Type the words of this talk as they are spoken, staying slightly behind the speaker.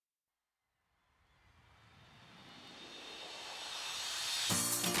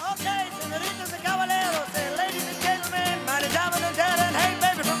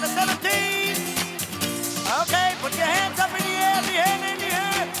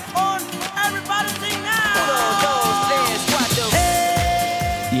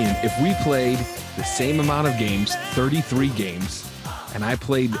if we played the same amount of games, 33 games, and I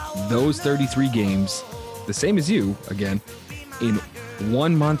played those 33 games, the same as you, again, in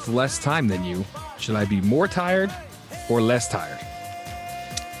 1 month less time than you, should I be more tired or less tired?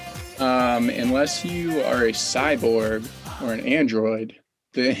 Unless you are a cyborg or an android,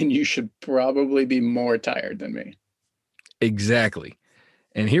 then you should probably be more tired than me. Exactly.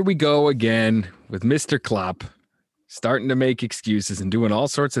 And here we go again with Mr. Klopp starting to make excuses and doing all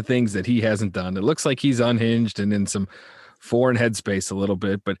sorts of things that he hasn't done. It looks like he's unhinged and in some foreign headspace a little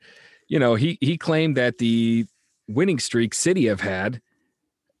bit. But, you know, he claimed that the winning streak City have had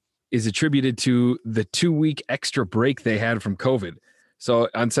is attributed to the 2-week extra break they had from COVID. So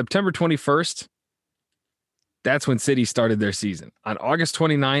on September 21st, that's when City started their season. On August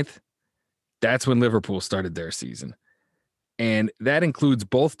 29th, that's when Liverpool started their season. And that includes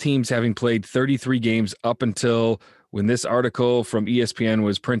both teams having played 33 games up until when this article from ESPN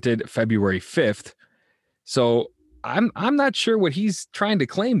was printed February 5th. So I'm not sure what he's trying to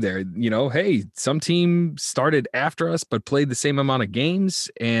claim there. You know, hey, some team started after us but played the same amount of games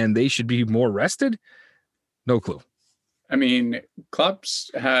and they should be more rested. No clue. I mean,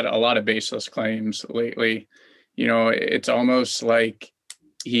 Klopp's had a lot of baseless claims lately. You know, it's almost like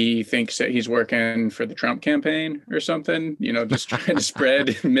he thinks that he's working for the Trump campaign or something, you know, just trying to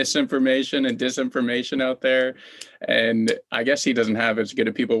spread misinformation and disinformation out there. And I guess he doesn't have as good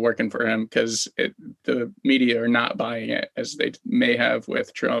of people working for him because the media are not buying it as they may have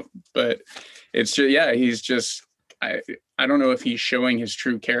with Trump. But it's just, yeah, he's just, I don't know if he's showing his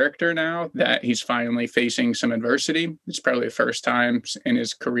true character now that he's finally facing some adversity. It's probably the first time in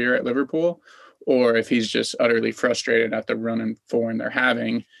his career at Liverpool, or if he's just utterly frustrated at the run and form they're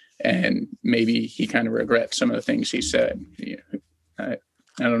having, and maybe he kind of regrets some of the things he said. You know, I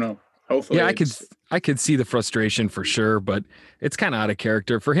don't know. Hopefully, yeah, I could see the frustration for sure, but it's kind of out of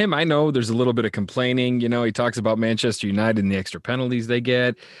character for him. I know there's a little bit of complaining. You know, he talks about Manchester United and the extra penalties they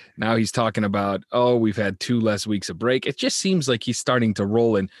get. Now he's talking about, oh, we've had 2 less weeks of break. It just seems like he's starting to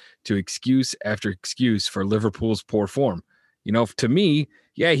roll into excuse after excuse for Liverpool's poor form. You know, to me,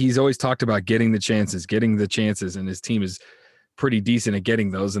 yeah, he's always talked about getting the chances, and his team is pretty decent at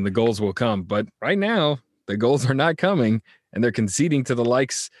getting those, and the goals will come. But right now, the goals are not coming, and they're conceding to the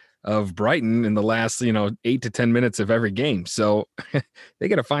likes of Brighton in the last, 8 to 10 minutes of every game. So they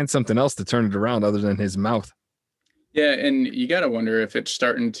got to find something else to turn it around other than his mouth. Yeah, and you got to wonder if it's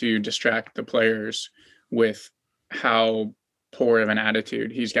starting to distract the players with how poor of an attitude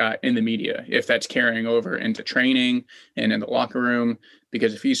he's got in the media, if that's carrying over into training and in the locker room.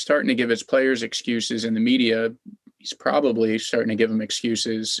 Because if he's starting to give his players excuses in the media, he's probably starting to give them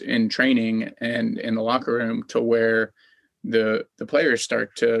excuses in training and in the locker room, to where the players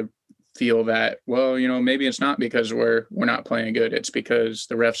start to feel that, well, you know, maybe it's not because we're not playing good. It's because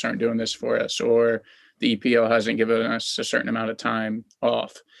the refs aren't doing this for us, or the EPL hasn't given us a certain amount of time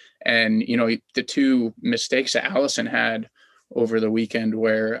off. And, you know, the 2 mistakes that Alisson had over the weekend,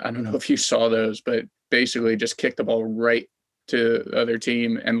 where, I don't know if you saw those, but basically just kicked the ball right to the other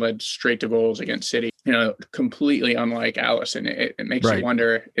team and led straight to goals against City, you know, completely unlike Alisson. It makes you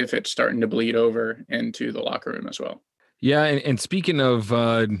wonder if it's starting to bleed over into the locker room as well. Yeah, and speaking of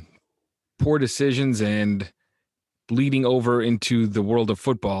poor decisions and bleeding over into the world of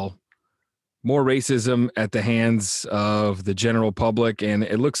football, more racism at the hands of the general public, and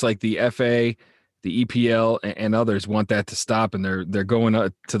it looks like the FA, the EPL, and others want that to stop, and they're going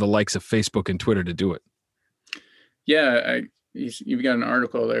to the likes of Facebook and Twitter to do it. Yeah, you've got an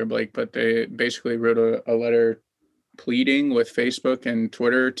article there, Blake, but they basically wrote a letter pleading with Facebook and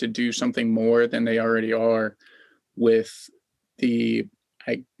Twitter to do something more than they already are with the,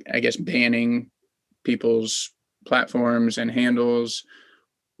 I guess, banning people's platforms and handles,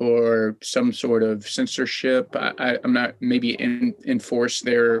 or some sort of censorship. I'm not, maybe enforce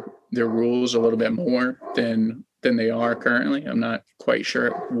their rules a little bit more than they are currently. I'm not quite sure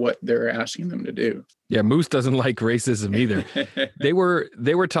what they're asking them to do. Yeah, Moose doesn't like racism either. They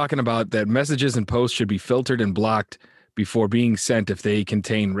were talking about that messages and posts should be filtered and blocked before being sent if they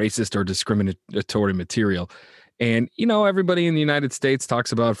contain racist or discriminatory material. And, you know, everybody in the United States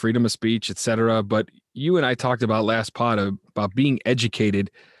talks about freedom of speech, etc. But you and I talked about last pod about being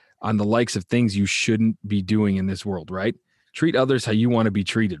educated on the likes of things you shouldn't be doing in this world, right? Treat others how you want to be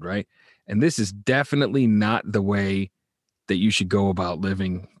treated, right? And this is definitely not the way that you should go about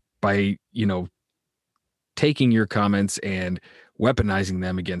living, by, you know, taking your comments and weaponizing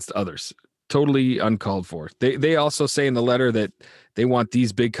them against others. Totally uncalled for. They also say in the letter that they want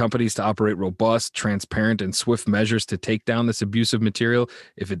these big companies to operate robust, transparent, and swift measures to take down this abusive material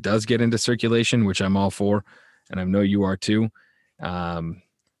if it does get into circulation, which I'm all for, and I know you are too.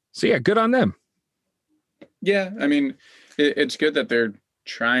 So yeah, good on them. Yeah, I mean, it's good that they're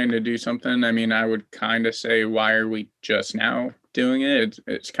trying to do something. I mean, I would kind of say, why are we just now doing it?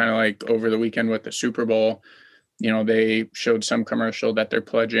 It's kind of like over the weekend with the Super Bowl. They showed some commercial that they're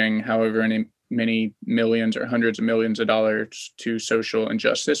pledging however many millions or hundreds of millions of dollars to social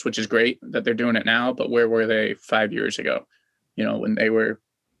injustice, which is great that they're doing it now. But where were they 5 years ago? When they were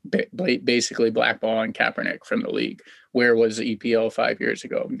basically blackballing Kaepernick from the league. Where was the EPL 5 years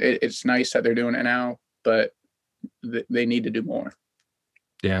ago? It's nice that they're doing it now, but they need to do more.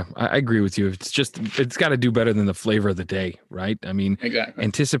 Yeah, I agree with you. It's got to do better than the flavor of the day, right? I mean, exactly.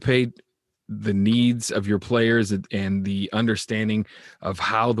 Anticipate the needs of your players and the understanding of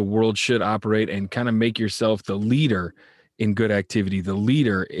how the world should operate, and kind of make yourself the leader in good activity, the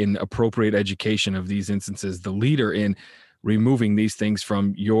leader in appropriate education of these instances, the leader in removing these things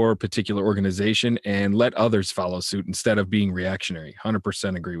from your particular organization, and let others follow suit instead of being reactionary.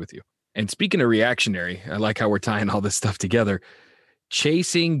 100% agree with you. And speaking of reactionary, I like how we're tying all this stuff together.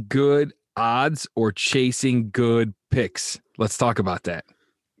 Chasing good odds or chasing good picks. Let's talk about that.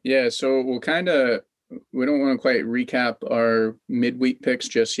 Yeah, so we don't want to quite recap our midweek picks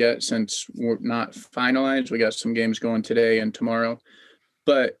just yet, since we're not finalized. We got some games going today and tomorrow.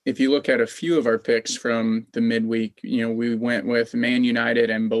 But if you look at a few of our picks from the midweek, we went with Man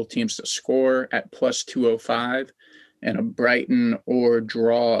United and both teams to score at plus 205, and a Brighton or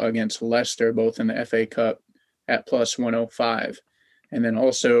draw against Leicester, both in the FA Cup, at plus 105. And then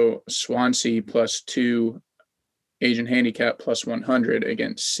also Swansea plus 2, Asian handicap plus 100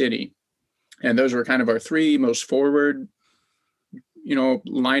 against City. And those were kind of our three most forward,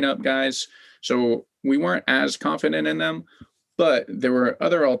 lineup guys. So we weren't as confident in them, but there were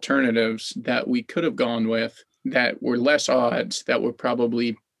other alternatives that we could have gone with that were less odds, that were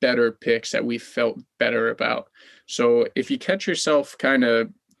probably better picks that we felt better about. So if you catch yourself kind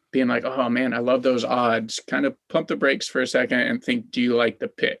of being like, oh man, I love those odds, kind of pump the brakes for a second and think, do you like the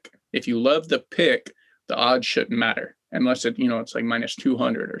pick? If you love the pick, the odds shouldn't matter unless it's like minus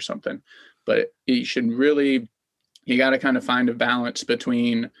 200 or something. But you got to kind of find a balance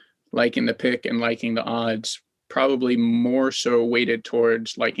between liking the pick and liking the odds, probably more so weighted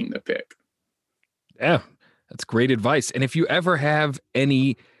towards liking the pick. Yeah, that's great advice. And if you ever have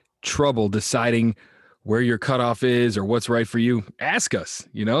any trouble deciding where your cutoff is or what's right for you, ask us,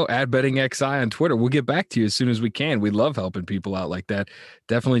 at bettingxi on Twitter. We'll get back to you as soon as we can. We love helping people out like that.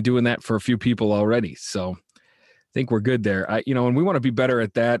 Definitely doing that for a few people already. So I think we're good there. And we want to be better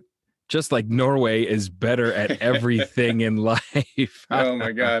at that. Just like Norway is better at everything in life. Oh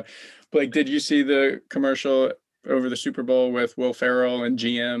my God. Blake, did you see the commercial over the Super Bowl with Will Ferrell and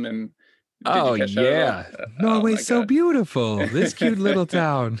GM? And did you catch that at all? Norway's so beautiful. This cute little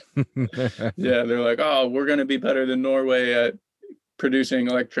town. Yeah, they're like, oh, we're going to be better than Norway at producing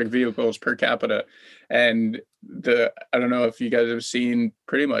electric vehicles per capita. And I don't know if you guys have seen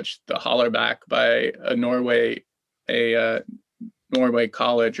pretty much the holler-back by a Norway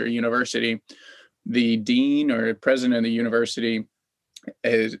college or university. The dean or president of the university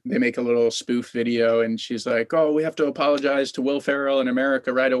they make a little spoof video, and she's like, oh, we have to apologize to Will Ferrell in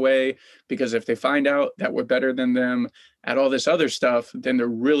America right away, because if they find out that we're better than them at all this other stuff, then they're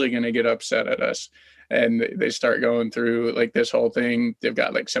really going to get upset at us. And they start going through like this whole thing. They've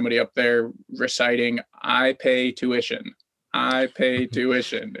got like somebody up there reciting, I pay tuition. But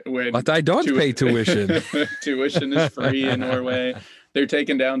I don't pay tuition. Tuition is free in Norway. They're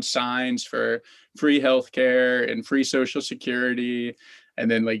taking down signs for free healthcare and free social security.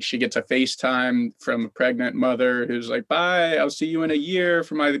 And then like she gets a FaceTime from a pregnant mother who's like, bye, I'll see you in a year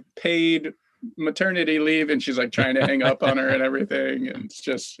for my paid maternity leave. And she's like trying to hang up on her and everything. And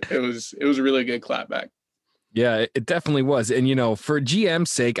it was a really good clapback. Yeah, it definitely was. And, for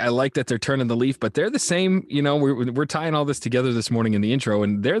GM's sake, I like that they're turning the leaf, but they're the same, we're tying all this together this morning in the intro,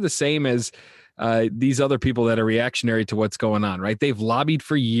 and they're the same as these other people that are reactionary to what's going on, right? They've lobbied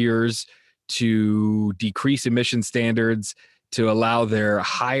for years to decrease emission standards, to allow their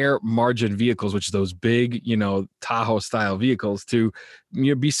higher margin vehicles, which are those big, Tahoe style vehicles, to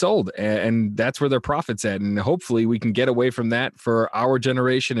be sold. And that's where their profit's at. And hopefully we can get away from that for our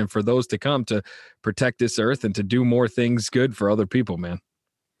generation and for those to come, to protect this earth and to do more things good for other people, man.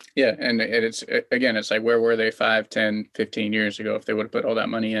 Yeah. And it's like, where were they 5, 10, 15 years ago? If they would have put all that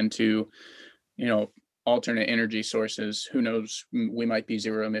money into, alternate energy sources, who knows, we might be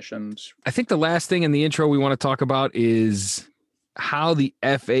zero emissions. I think the last thing in the intro we want to talk about is how the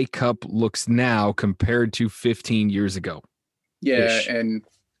FA Cup looks now compared to 15 years ago. Yeah, and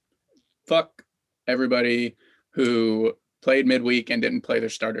fuck everybody who played midweek and didn't play their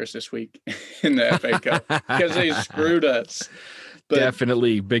starters this week in the FA Cup, because they screwed us.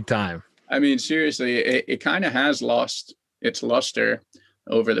 Definitely big time. I mean, seriously, it kind of has lost its luster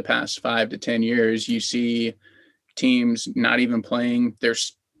over the past 5 to 10 years. You see teams not even playing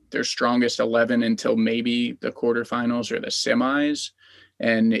their strongest 11 until maybe the quarterfinals or the semis.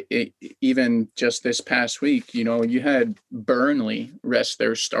 And even just this past week, you had Burnley rest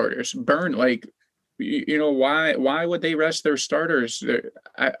their starters. Why would they rest their starters?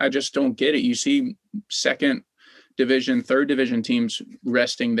 I just don't get it. You see second division, third division teams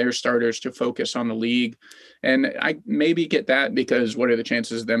resting their starters to focus on the league. And I maybe get that because what are the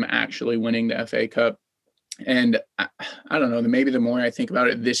chances of them actually winning the FA Cup? And I don't know, maybe the more I think about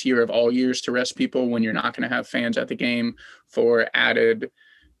it, this year of all years to rest people when you're not going to have fans at the game for added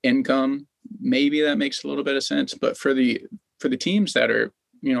income, maybe that makes a little bit of sense. But for the teams that are,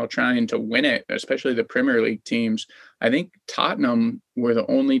 trying to win it, especially the Premier League teams, I think Tottenham were the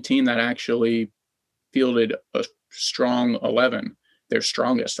only team that actually fielded a strong 11, their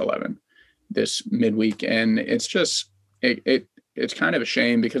strongest 11 this midweek. And it's just, it's kind of a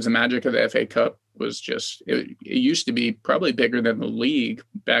shame because the magic of the FA Cup was just, it used to be probably bigger than the league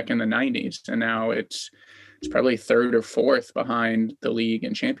back in the 90s. And now it's probably third or fourth behind the league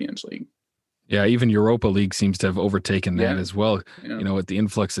and Champions League. Yeah, even Europa League seems to have overtaken that as well, with the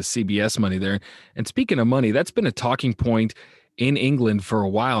influx of CBS money there. And speaking of money, that's been a talking point in England for a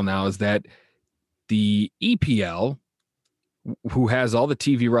while now, is that the EPL, who has all the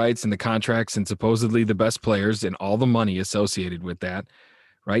TV rights and the contracts and supposedly the best players and all the money associated with that,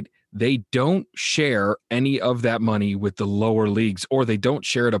 right? They don't share any of that money with the lower leagues, or they don't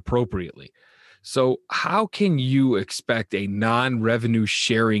share it appropriately. So how can you expect a non-revenue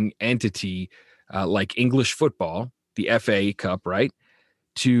sharing entity like English football, the FA Cup, right,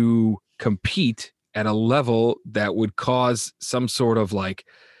 to compete at a level that would cause some sort of like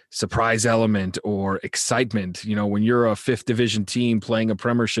surprise element or excitement, when you're a fifth division team playing a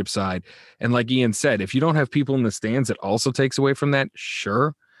Premiership side? And like Ian said, if you don't have people in the stands, it also takes away from that.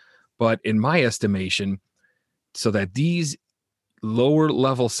 Sure. But in my estimation, so that these lower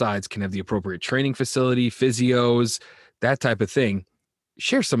level sides can have the appropriate training facility, physios, that type of thing,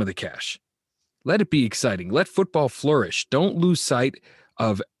 share some of the cash. Let it be exciting. Let football flourish. Don't lose sight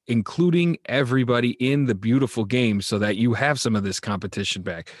of including everybody in the beautiful game so that you have some of this competition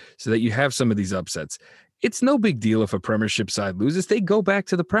back, so that you have some of these upsets. It's no big deal if a Premiership side loses. They go back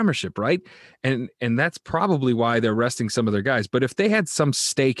to the Premiership, right? And that's probably why they're resting some of their guys. But if they had some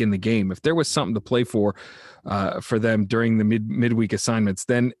stake in the game, if there was something to play for them during the midweek assignments,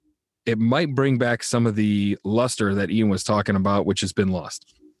 then it might bring back some of the luster that Ian was talking about, which has been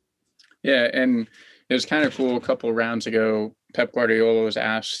lost. Yeah, and it was kind of cool. A couple of rounds ago, Pep Guardiola was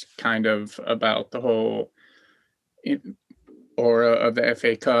asked kind of about the whole aura of the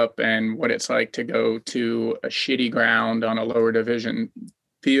FA Cup and what it's like to go to a shitty ground on a lower division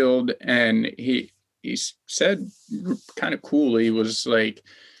field. And he said kind of coolly, was like,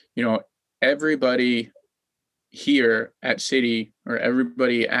 everybody here at City or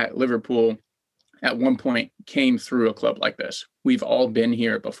everybody at Liverpool at one point came through a club like this. We've all been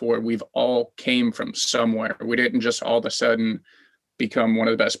here before. We've all came from somewhere. We didn't just all of a sudden become one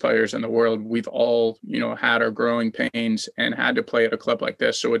of the best players in the world. We've all, had our growing pains and had to play at a club like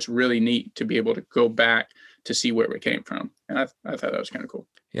this. So it's really neat to be able to go back to see where we came from. And I thought that was kind of cool.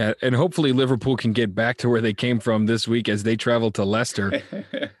 Yeah. And hopefully Liverpool can get back to where they came from this week as they travel to Leicester.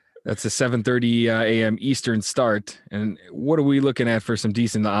 That's a 7:30 a.m. Eastern start. And what are we looking at for some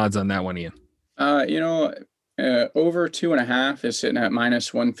decent odds on that one, Ian? Over 2.5 is sitting at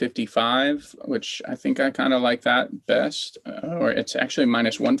minus 155, which I think I kind of like that best. Or it's actually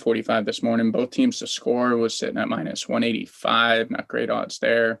minus 145 this morning. Both teams to score was sitting at minus 185. Not great odds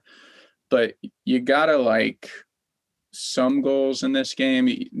there. But you gotta like some goals in this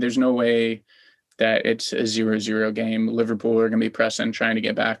game. There's no way that it's a 0-0 game. Liverpool are going to be pressing, trying to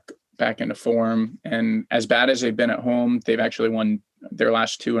get back into form. And as bad as they've been at home, they've actually won their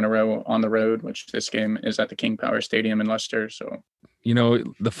last 2 in a row on the road, which this game is at the King Power Stadium in Leicester. So,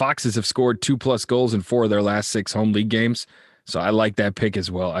 the Foxes have scored 2+ goals in 4 of their last 6 home league games. So I like that pick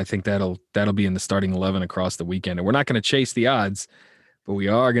as well. I think that'll be in the starting 11 across the weekend. And we're not going to chase the odds, but we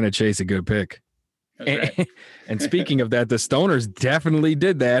are going to chase a good pick. Right. And speaking of that, the Stoners definitely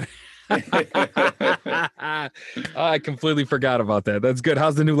did that. I completely forgot about that. That's good.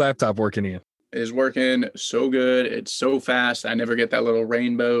 How's the new laptop working, Ian? Is working so good. It's so fast. I never get that little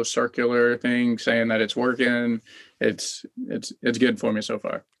rainbow circular thing saying that it's working. It's good for me so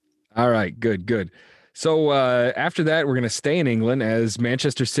far. All right, good. So after that, we're going to stay in England as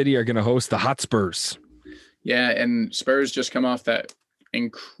Manchester City are going to host the Hotspurs. Yeah, and Spurs just come off that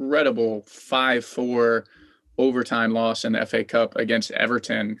incredible 5-4 overtime loss in the FA Cup against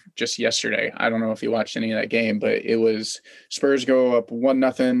Everton just yesterday. I don't know if you watched any of that game, but it was Spurs go up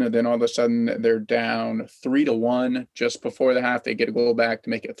 1-0, and then all of a sudden they're down 3-1 just before the half. They get a goal back to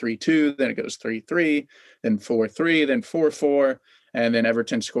make it 3-2. Then it goes 3-3, then 4-3, then 4-4, and then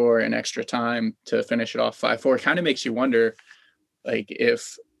Everton score in extra time to finish it off 5-4. Kind of makes you wonder, like,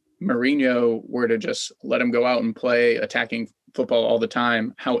 if Mourinho were to just let them go out and play attacking football all the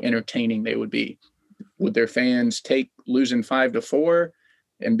time, how entertaining they would be. Would their fans take losing 5-4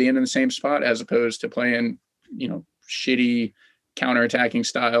 and being in the same spot as opposed to playing, shitty counterattacking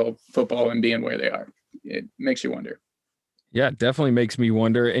style football and being where they are? It makes you wonder. Yeah, it definitely makes me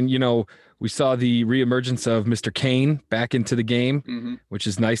wonder. And, we saw the reemergence of Mr. Kane back into the game, which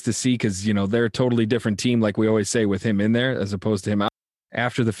is nice to see because, they're a totally different team, like we always say, with him in there as opposed to him out.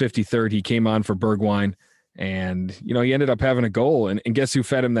 After the 53rd, he came on for Bergwijn, and, he ended up having a goal. And guess who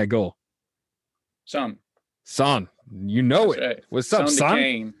fed him that goal? Son. That's it. Right. What's up, Son?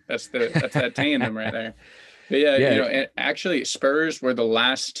 Kane. That's that tandem right there. But yeah, actually, Spurs were the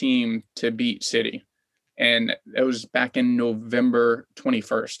last team to beat City, and it was back in November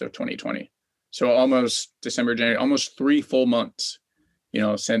 21st of 2020. So almost December, January, almost 3 full months,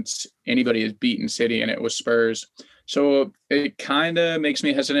 since anybody has beaten City, and it was Spurs. So it kind of makes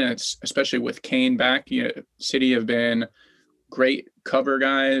me hesitant, especially with Kane back. City have been great cover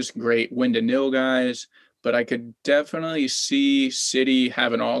guys, great win-to-nil guys, but I could definitely see City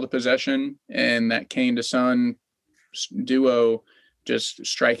having all the possession and that Kane to Son duo just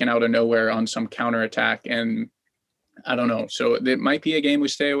striking out of nowhere on some counterattack. And I don't know. So it might be a game we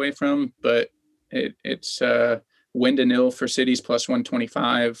stay away from, but it's win-to-nil for City's plus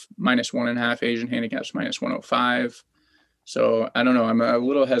 125, -1.5 Asian handicaps, -105. So I don't know. I'm a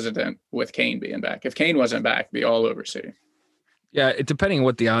little hesitant with Kane being back. If Kane wasn't back, it'd be all over City. Yeah, depending on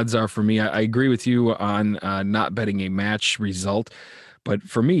what the odds are for me, I agree with you on not betting a match result. But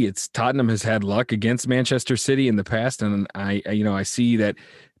for me, it's Tottenham has had luck against Manchester City in the past, and I see that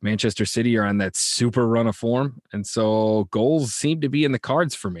Manchester City are on that super run of form, and so goals seem to be in the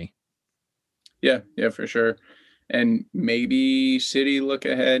cards for me. Yeah, for sure. And maybe City look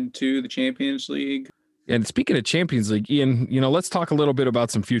ahead to the Champions League. And speaking of Champions League, Ian, let's talk a little bit about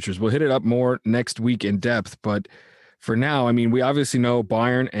some futures. We'll hit it up more next week in depth, but for now, I mean, we obviously know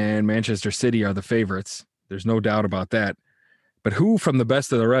Bayern and Manchester City are the favorites. There's no doubt about that. But who from the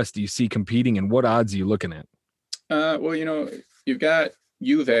best of the rest do you see competing, and what odds are you looking at? Well, you've got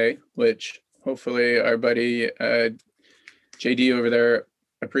Juve, which hopefully our buddy JD over there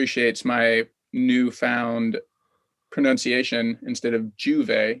appreciates my newfound pronunciation. Instead of Juve,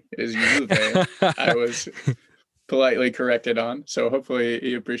 it is Juve. I was politely corrected on. So hopefully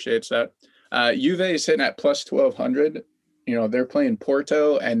he appreciates that. Juve is sitting at plus 1,200. They're playing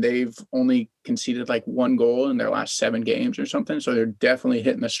Porto, and they've only conceded like 1 goal in their last 7 games or something. So they're definitely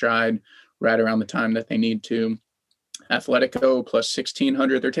hitting the stride right around the time that they need to. Atletico plus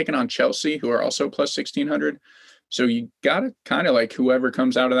 1,600. They're taking on Chelsea, who are also plus 1,600. So you got to kind of like whoever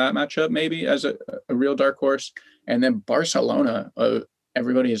comes out of that matchup maybe as a real dark horse. And then Barcelona,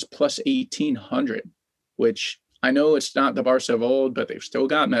 everybody is plus 1,800, which I know it's not the Barca of old, but they've still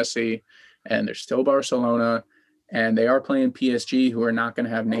got Messi, and they're still Barcelona, and they are playing PSG, who are not going to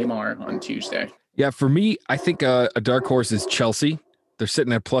have Neymar on Tuesday. Yeah, for me, I think a dark horse is Chelsea. They're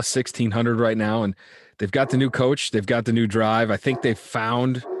sitting at plus 1,600 right now, and they've got the new coach. They've got the new drive. I think they've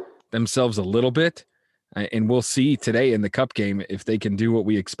found themselves a little bit, and we'll see today in the cup game if they can do what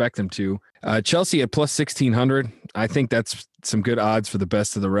we expect them to. Chelsea at plus 1,600. I think that's some good odds for the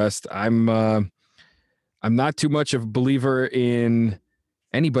best of the rest. I'm not too much of a believer in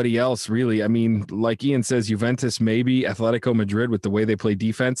anybody else, really. I mean, like Ian says, Juventus, maybe Athletico Madrid with the way they play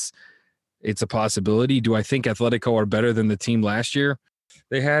defense. It's a possibility. Do I think Atletico are better than the team last year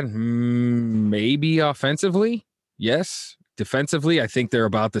they had? Maybe offensively. Yes. Defensively, I think they're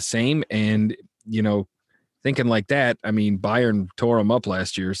about the same. And, thinking like that, I mean, Bayern tore them up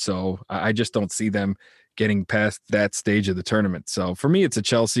last year. So I just don't see them getting past that stage of the tournament. So for me, it's a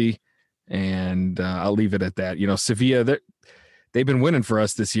Chelsea, and I'll leave it at that. Sevilla, they've been winning for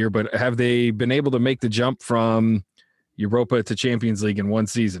us this year, but have they been able to make the jump from Europa to Champions League in one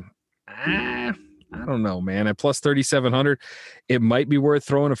season? I don't know, man. At plus 3,700, it might be worth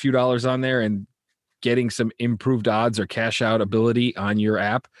throwing a few dollars on there and getting some improved odds or cash out ability on your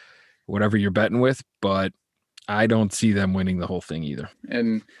app, whatever you're betting with. But I don't see them winning the whole thing either.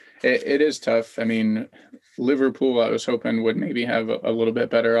 And it is tough. I mean, Liverpool, I was hoping would maybe have a little bit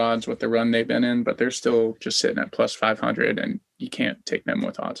better odds with the run they've been in, but they're still just sitting at plus 500, and you can't take them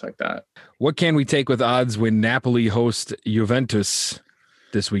with odds like that. What can we take with odds when Napoli host Juventus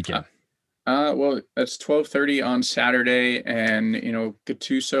this weekend? Well, that's 12:30 on Saturday, and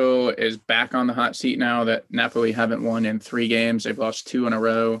Gattuso is back on the hot seat now that Napoli haven't won in 3 games. They've lost 2 in a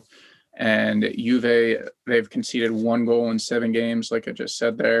row, and Juve, they've conceded 1 goal in 7 games, like I just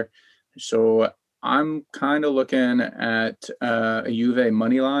said there. So I'm kind of looking at a Juve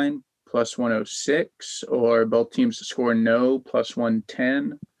money line plus 106, or both teams to score no plus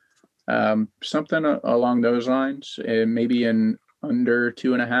 110. Something along those lines, maybe in under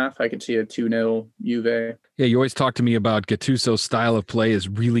 2.5. I could see a 2-0 Juve. Yeah, you always talk to me about Gattuso's style of play is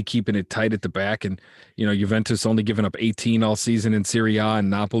really keeping it tight at the back. And, Juventus only giving up 18 all season in Serie A, and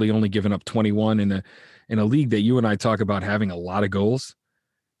Napoli only giving up 21 in a league that you and I talk about having a lot of goals.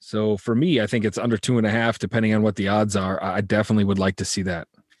 So for me, I think it's under 2.5, depending on what the odds are. I definitely would like to see that.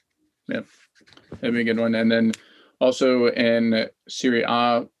 Yeah, that'd be a good one. And then also in Serie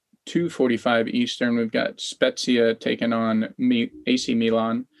A, 2:45 Eastern, we've got Spezia taking on AC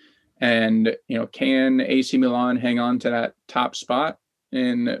Milan. And, can AC Milan hang on to that top spot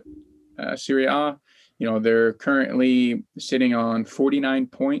in Serie A? They're currently sitting on 49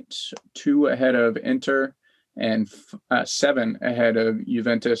 points, 2 ahead of Inter and 7 ahead of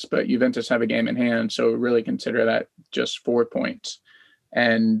Juventus. But Juventus have a game in hand, so really consider that just 4 points.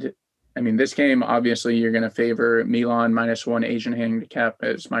 And this game, obviously, you're going to favor Milan -1 Asian handicap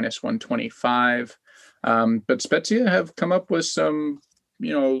as -125. But Spezia have come up with some,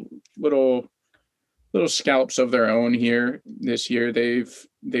 little scalps of their own here this year. They've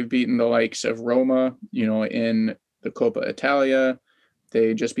beaten the likes of Roma, in the Coppa Italia.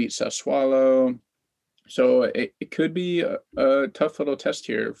 They just beat Sassuolo. So it could be a tough little test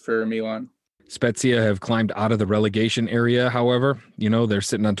here for Milan. Spezia have climbed out of the relegation area, however. They're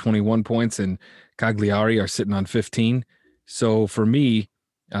sitting on 21 points and Cagliari are sitting on 15. So for me,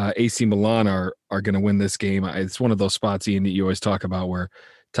 AC Milan are going to win this game. It's one of those spots, Ian, that you always talk about where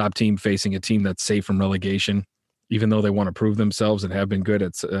top team facing a team that's safe from relegation, even though they want to prove themselves and have been good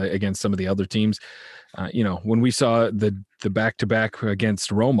at against some of the other teams. When we saw the back-to-back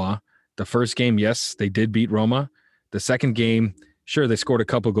against Roma, the first game, yes, they did beat Roma. The second game, sure, they scored a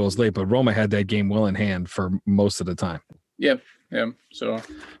couple goals late, but Roma had that game well in hand for most of the time. Yeah. So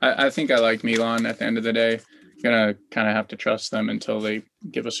I think I like Milan at the end of the day. Gonna kind of have to trust them until they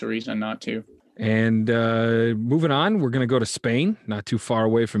give us a reason not to. And moving on, we're going to go to Spain, not too far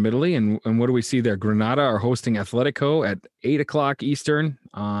away from Italy. And what do we see there? Grenada are hosting Atletico at 8 o'clock Eastern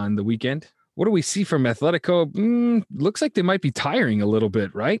on the weekend. What do we see from Atletico? Looks like they might be tiring a little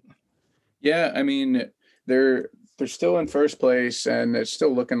bit, right? Yeah, they're still in first place, and it's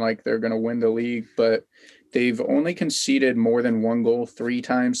still looking like they're going to win the league, but they've only conceded more than 1 goal 3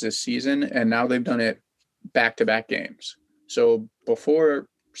 times this season, and now they've done it back-to-back games. So before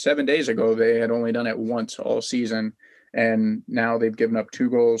 7 days ago, they had only done it once all season, and now they've given up 2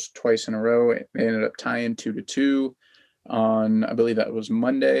 goals twice in a row. They ended up tying 2-2 on, I believe that was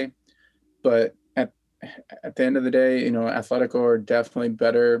Monday. But at the end of the day, Atletico are definitely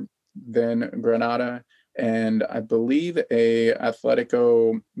better than Granada. And I believe a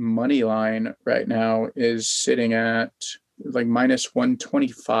Atletico money line right now is sitting at like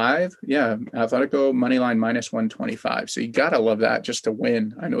 -125. Yeah, Atletico money line -125. So you got to love that just to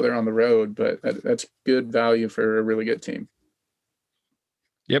win. I know they're on the road, but that's good value for a really good team.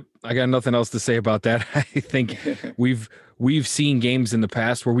 Yep, I got nothing else to say about that. I think we've seen games in the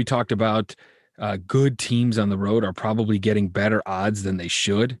past where we talked about good teams on the road are probably getting better odds than they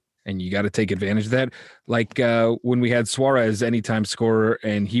should. And you got to take advantage of that. Like when we had Suarez anytime scorer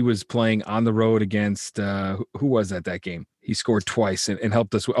and he was playing on the road against, who was that game? He scored twice and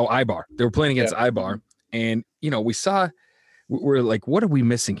helped us. Oh, Ibar. They were playing against Ibar. And, we're like, what are we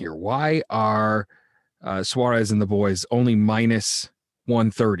missing here? Why are Suarez and the boys only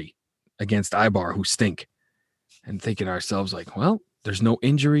 -130 against Ibar, who stink? And thinking to ourselves like, well, there's no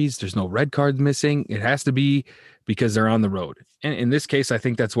injuries. There's no red cards missing. It has to be because they're on the road. And in this case, I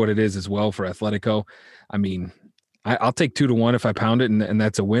think that's what it is as well for Atletico. I'll take 2-1 if I pound it, and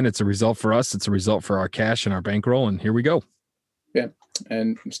that's a win. It's a result for us. It's a result for our cash and our bankroll, and here we go. Yeah,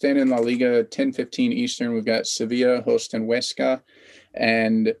 and staying in La Liga, 10:15 Eastern, we've got Sevilla hosting Huesca.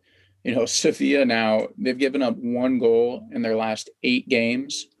 And, Sevilla now, they've given up 1 goal in their last 8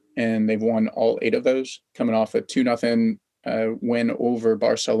 games, and they've won all 8 of those, coming off a 2-0 win over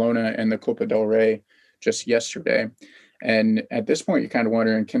Barcelona in the Copa del Rey just yesterday. And at this point, you're kind of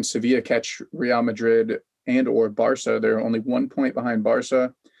wondering, can Sevilla catch Real Madrid and or Barca? They're only 1 point behind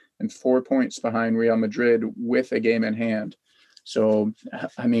Barca and 4 points behind Real Madrid with a game in hand. So,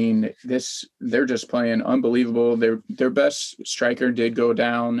 they're just playing unbelievable. Their best striker did go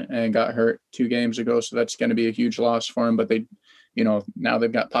down and got hurt 2 games ago, so that's going to be a huge loss for them. But now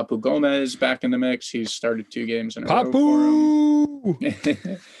they've got Papu Gomez back in the mix. He's started 2 games in a row Papu! for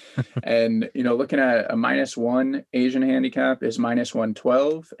them. And, looking at a -1 Asian handicap is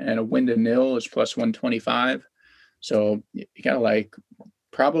 -112, and a win to nil is +125. So you got to like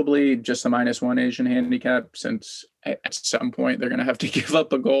probably just the -1 Asian handicap, since at some point they're going to have to give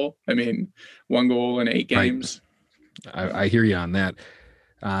up a goal. I mean, 1 goal in 8 games. Right. I hear you on that.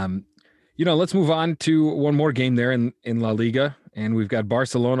 Let's move on to one more game there in La Liga. And we've got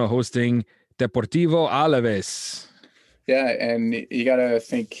Barcelona hosting Deportivo Alaves. Yeah, and you got to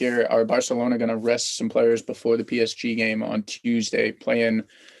think here, are Barcelona going to rest some players before the PSG game on Tuesday, playing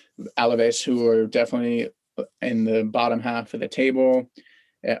Alaves, who are definitely in the bottom half of the table?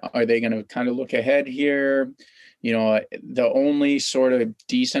 Are they going to kind of look ahead here? The only sort of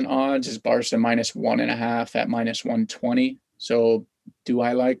decent odds is Barca -1.5 at -120. So do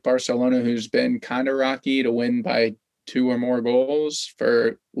I like Barcelona, who's been kind of rocky, to win by 2 or more goals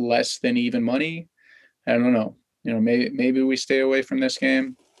for less than even money? I don't know. Maybe we stay away from this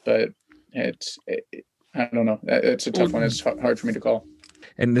game, but I don't know. It's a tough one. It's hard for me to call.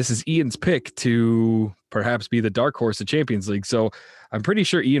 And this is Ian's pick to perhaps be the dark horse of Champions League. So I'm pretty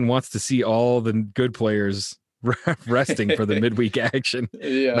sure Ian wants to see all the good players resting for the midweek action.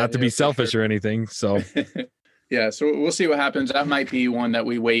 Not to be selfish or anything. So yeah, so we'll see what happens. That might be one that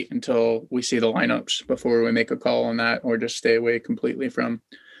we wait until we see the lineups before we make a call on that, or just stay away completely from.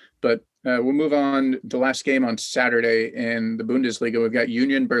 But we'll move on. The last game on Saturday in the Bundesliga, we've got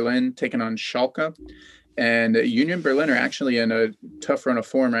Union Berlin taking on Schalke. And Union Berlin are actually in a tough run of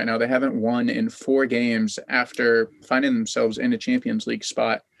form right now. They haven't won in 4 games after finding themselves in a Champions League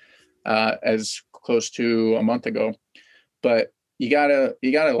spot as close to a month ago. But you gotta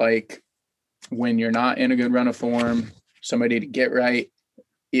like, when you're not in a good run of form, somebody to get right.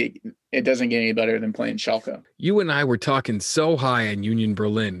 It doesn't get any better than playing Schalke. You and I were talking so high on Union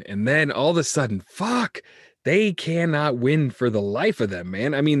Berlin, and then all of a sudden, they cannot win for the life of them,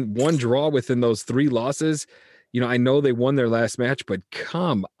 man. I mean, 1 draw within those 3 losses. I know they won their last match, but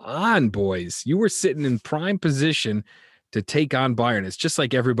come on, boys. You were sitting in prime position to take on Bayern. It's just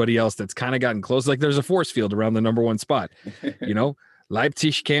like everybody else that's kind of gotten close. Like there's a force field around the number 1 spot.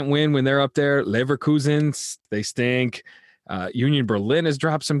 Leipzig can't win when they're up there. Leverkusen, they stink. Union Berlin has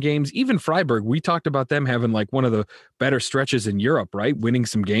dropped some games. Even Freiburg, we talked about them having like one of the better stretches in Europe, right? Winning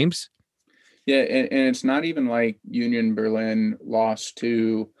some games. Yeah, and it's not even like Union Berlin lost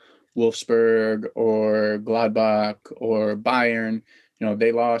to Wolfsburg or Gladbach or Bayern.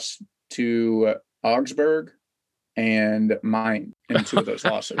 They lost to Augsburg and Mainz in 2 of those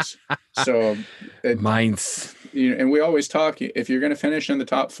losses. So Mainz. And we always talk, if you're going to finish in the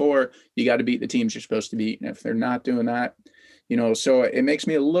top 4, you got to beat the teams you're supposed to beat. And if they're not doing that, so it makes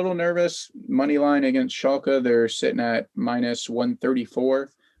me a little nervous. Money line against Schalke, they're sitting at -134,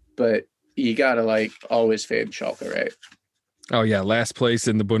 but you got to like always fade Schalke, right? Oh yeah. Last place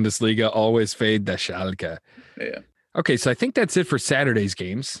in the Bundesliga, always fade the Schalke. Yeah. Okay. So I think that's it for Saturday's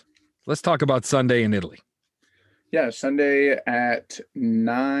games. Let's talk about Sunday in Italy. Yeah. Sunday at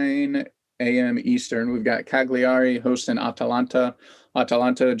 9 a.m. Eastern, we've got Cagliari hosting Atalanta.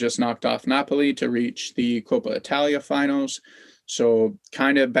 Atalanta just knocked off Napoli to reach the Coppa Italia finals. So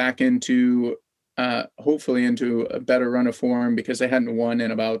kind of back into, hopefully into a better run of form, because they hadn't won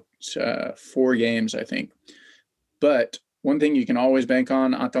in about 4 games, I think. But one thing you can always bank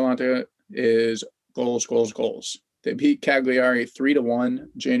on Atalanta is goals. They beat Cagliari 3-1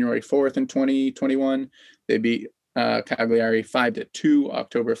 January 4th in 2021. They beat Cagliari 5-2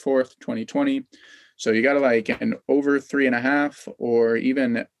 October 4th, 2020. So you got to like an over 3.5, or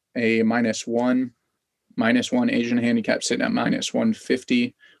even a -1 Asian handicap sitting at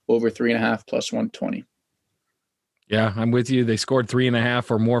 -150, over 3.5 +120. Yeah, I'm with you. They scored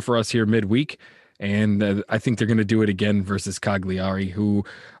 3.5 or more for us here midweek. And I think they're going to do it again versus Cagliari, who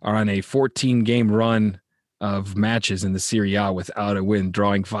are on a 14-game run of matches in the Serie A without a win,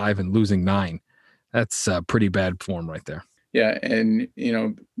 drawing 5 and losing 9. That's pretty bad form right there. Yeah, and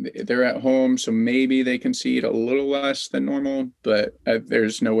they're at home, so maybe they concede a little less than normal, but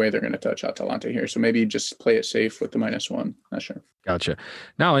there's no way they're going to touch Atalanta here. So maybe just play it safe with the -1. Not sure. Gotcha.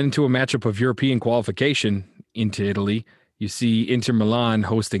 Now into a matchup of European qualification into Italy, you see Inter Milan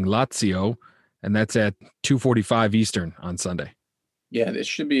hosting Lazio, and that's at 2:45 Eastern on Sunday. Yeah, this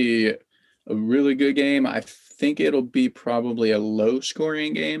should be a really good game. I think it'll be probably a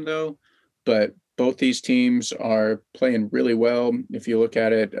low-scoring game, though, but both these teams are playing really well. If you look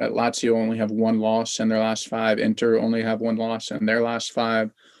at it, Lazio only have 1 loss in their last 5. Inter only have 1 loss in their last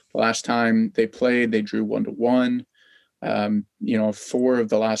 5. The last time they played, they drew 1-1. 4 of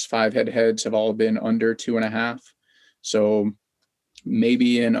the last 5 head-to-heads have all been under 2.5. So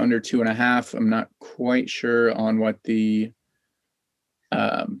maybe an under 2.5. I'm not quite sure on what the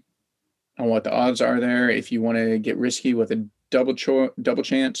odds are there. If you want to get risky with a double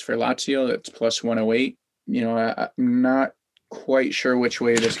chance for Lazio, that's plus 108. I'm not quite sure which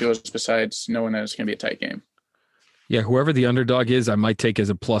way this goes besides knowing that it's going to be a tight game. Yeah, whoever the underdog is, I might take as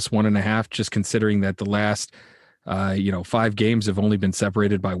a plus 1.5, just considering that the last, 5 games have only been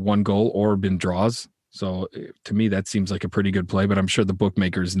separated by 1 goal or been draws. So to me, that seems like a pretty good play, but I'm sure the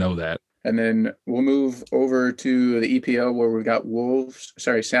bookmakers know that. And then we'll move over to the EPL where we've got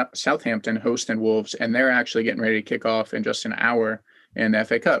Southampton hosting Wolves, and they're actually getting ready to kick off in just an hour in the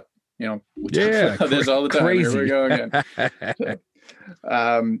FA Cup. We talk about this all the time. Crazy. Here we go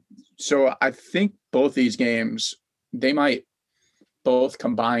again. So I think both these games, they might both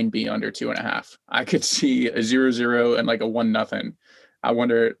combined be under 2.5. I could see a 0-0 and like a 1-0. I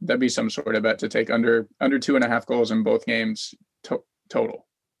wonder, that'd be some sort of bet to take under 2.5 goals in both games total.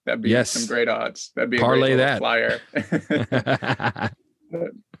 That'd be some great odds. That'd be parlay a great that flyer.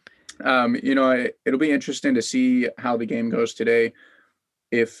 But, it'll be interesting to see how the game goes today.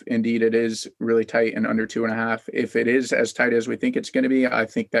 If indeed it is really tight and under 2.5, if it is as tight as we think it's going to be, I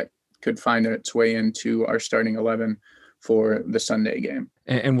think that could find its way into our starting 11 for the Sunday game.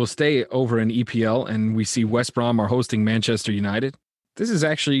 And we'll stay over in EPL, and we see West Brom are hosting Manchester United. This is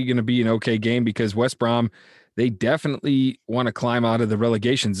actually going to be an okay game because West Brom, they definitely want to climb out of the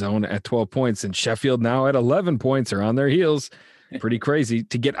relegation zone at 12 points, and Sheffield now at 11 points are on their heels. Pretty crazy.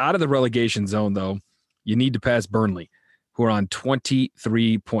 To get out of the relegation zone, though, you need to pass Burnley, who are on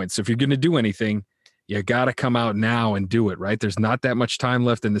 23 points. So if you're going to do anything, you got to come out now and do it, right? There's not that much time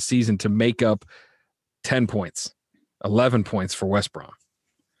left in the season to make up 10 points, 11 points for West Brom.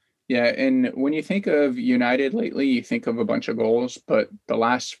 Yeah, and when you think of United lately, you think of a bunch of goals, but the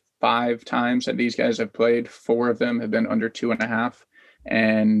last 5 times that these guys have played, 4 of them have been under 2.5,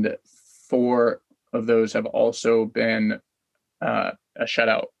 and 4 of those have also been a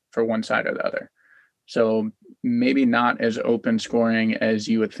shutout for one side or the other. So maybe not as open scoring as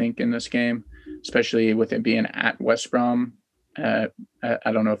you would think in this game, especially with it being at West Brom. I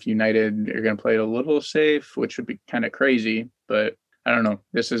don't know if United are going to play it a little safe, which would be kind of crazy, but I don't know.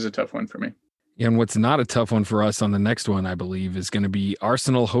 This is a tough one for me. And what's not a tough one for us on the next one, I believe, is going to be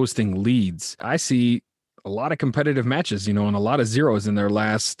Arsenal hosting Leeds. I see a lot of competitive matches, and a lot of zeros in their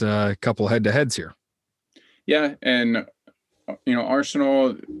last couple head-to-heads here. Yeah, and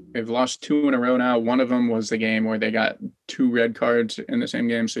Arsenal, they've lost 2 in a row now. One of them was the game where they got 2 red cards in the same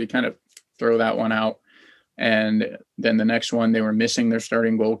game, so you kind of throw that one out. And then the next one, they were missing their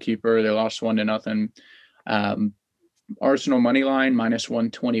starting goalkeeper. They lost 1-0. Arsenal money line minus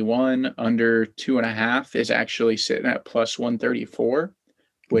 121, under 2.5 is actually sitting at plus 134,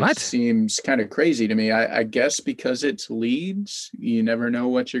 which seems kind of crazy to me. I guess because it's Leeds, you never know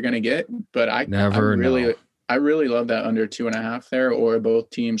what you're going to get. But I really love that under 2.5 there, or both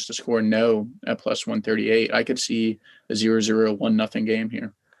teams to score no at plus 138. I could see a 0-0, 1-0 game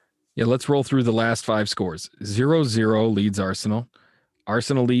here. Yeah, let's roll through the last 5 scores. 0-0 leads Arsenal.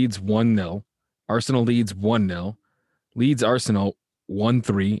 Arsenal leads 1-0. Arsenal leads 1-0. Leeds Arsenal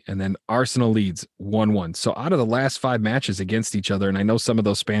 1-3, and then Arsenal leads 1-1. So out of the last 5 matches against each other, and I know some of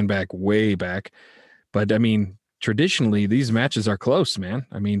those span way back, but I mean, traditionally these matches are close, man.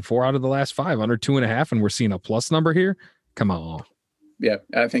 I mean, 4 out of the last 5 under 2.5, and we're seeing a plus number here. Come on. Yeah,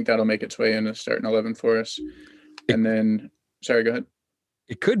 I think that'll make its way into starting 11 for us. And then, sorry, go ahead.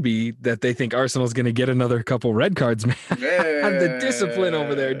 It could be that they think Arsenal's going to get another couple red cards, man. The discipline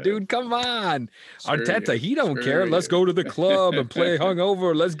over there, dude. Come on. Arteta, he don't care. Let's go to the club and play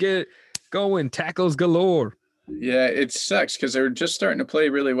hungover. Let's get going. Tackles galore. Yeah, it sucks because they're just starting to play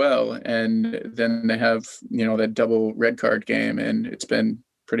really well. And then they have, that double red card game, and it's been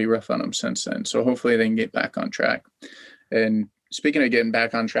pretty rough on them since then. So hopefully they can get back on track. And speaking of getting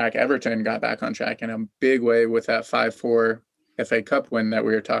back on track, Everton got back on track in a big way with that 5-4 FA Cup win that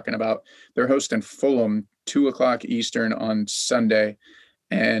we were talking about. They're hosting Fulham 2:00 Eastern on Sunday.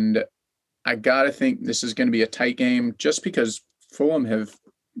 And I got to think this is going to be a tight game just because Fulham have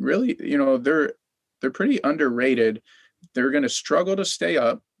really, they're pretty underrated. They're going to struggle to stay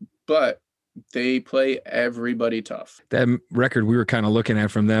up, but they play everybody tough. That record we were kind of looking at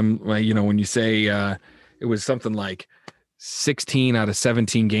from them, when you say it was something like 16 out of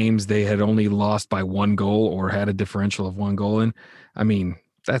 17 games, they had only lost by 1 goal or had a differential of 1 goal. And I mean,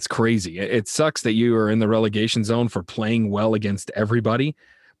 that's crazy. It sucks that you are in the relegation zone for playing well against everybody,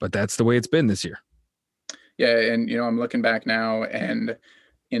 but that's the way it's been this year. Yeah. And, I'm looking back now, and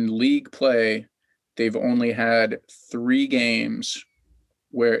in league play, they've only had 4 games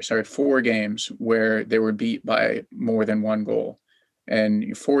where they were beat by more than 1 goal.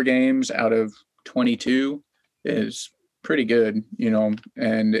 and 4 games out of 22 is pretty good,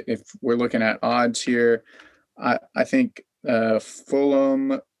 and if we're looking at odds here, I think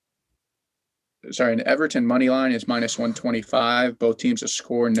Fulham, sorry, an Everton money line is minus 125. Both teams to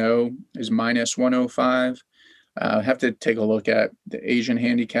score no is minus 105. Have to take a look at the Asian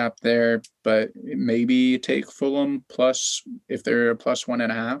handicap there, but maybe take Fulham plus if they're a plus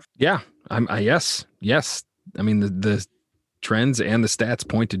 1.5. Yeah, yes. I mean the trends and the stats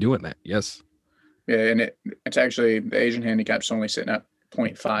point to doing that. Yes. Yeah, and it's actually the Asian handicap's only sitting at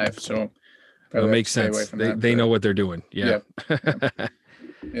 0.5, so it makes sense. They know what they're doing. Yeah.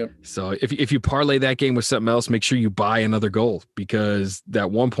 Yep. So if you parlay that game with something else, make sure you buy another goal, because that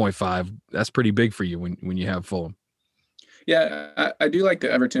 1.5, that's pretty big for you when you have Fulham. Yeah, I do like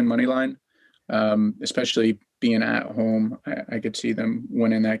the Everton money line, especially being at home. I could see them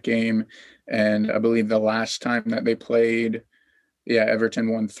winning that game, and I believe the last time that they played,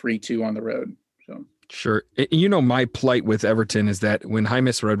 Everton won 3-2 on the road. So sure. My plight with Everton is that when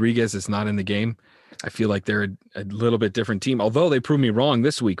James Rodriguez is not in the game, I feel like they're a little bit different team, although they proved me wrong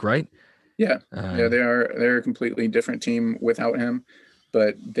this week, right? Yeah. They're a completely different team without him,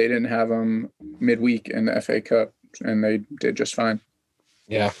 but they didn't have him midweek in the FA Cup, and they did just fine.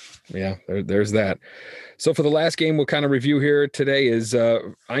 Yeah. There's that. So for the last game we'll kind of review here today is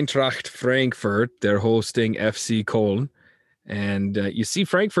Eintracht Frankfurt. They're hosting FC Koln. And you see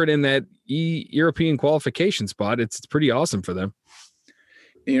Frankfurt in that European qualification spot. It's pretty awesome for them.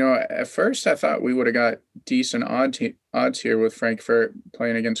 At first I thought we would have got decent odds here with Frankfurt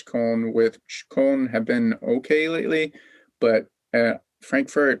playing against Koln, which Koln have been okay lately, but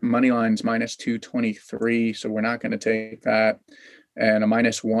Frankfurt money line's minus 223, so we're not going to take that. And a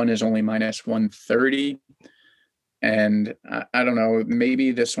 -1 is only minus 130. And I don't know,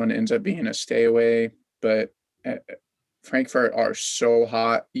 maybe this one ends up being a stay away, but Frankfurt are so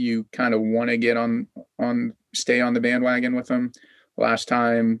hot. You kind of want to get stay on the bandwagon with them. Last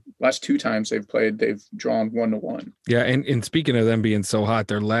 2 times they've played, they've drawn 1-1. Yeah. And speaking of them being so hot,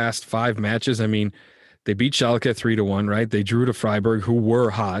 their last 5 matches, I mean, they beat Schalke 3-1, right? They drew to Freiburg, who were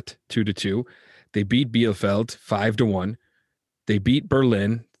hot, 2-2. They beat Bielefeld 5-1. They beat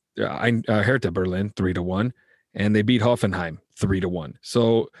Berlin, Hertha Berlin 3-1, and they beat Hoffenheim 3-1.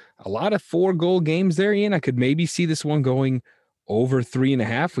 So a lot of 4-goal games there, Ian. I could maybe see this one going over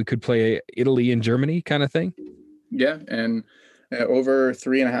 3.5. We could play Italy and Germany kind of thing. Yeah, and over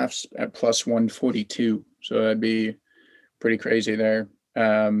 3.5 at plus 142. So that'd be pretty crazy there.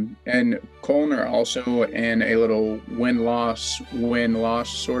 And Koln are also in a little win-loss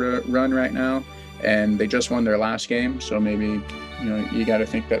sort of run right now. And they just won their last game. So maybe, you got to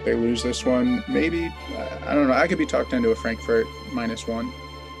think that they lose this one. Maybe, I don't know. I could be talked into a Frankfurt -1.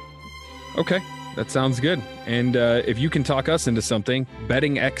 Okay. That sounds good. And if you can talk us into something,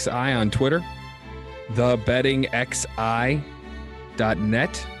 bettingxi on Twitter,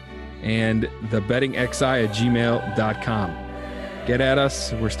 thebettingxi.net, and thebettingxi@gmail.com. Get at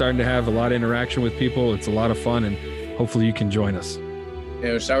us. We're starting to have a lot of interaction with people. It's a lot of fun, and hopefully you can join us.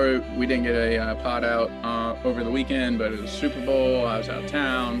 Yeah, sorry we didn't get a pod out over the weekend, but it was Super Bowl. I was out of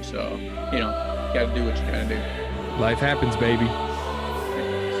town, so, got to do what you got to do. Life happens, baby.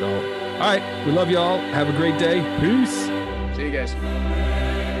 So, all right. We love you all. Have a great day. Peace. See you guys.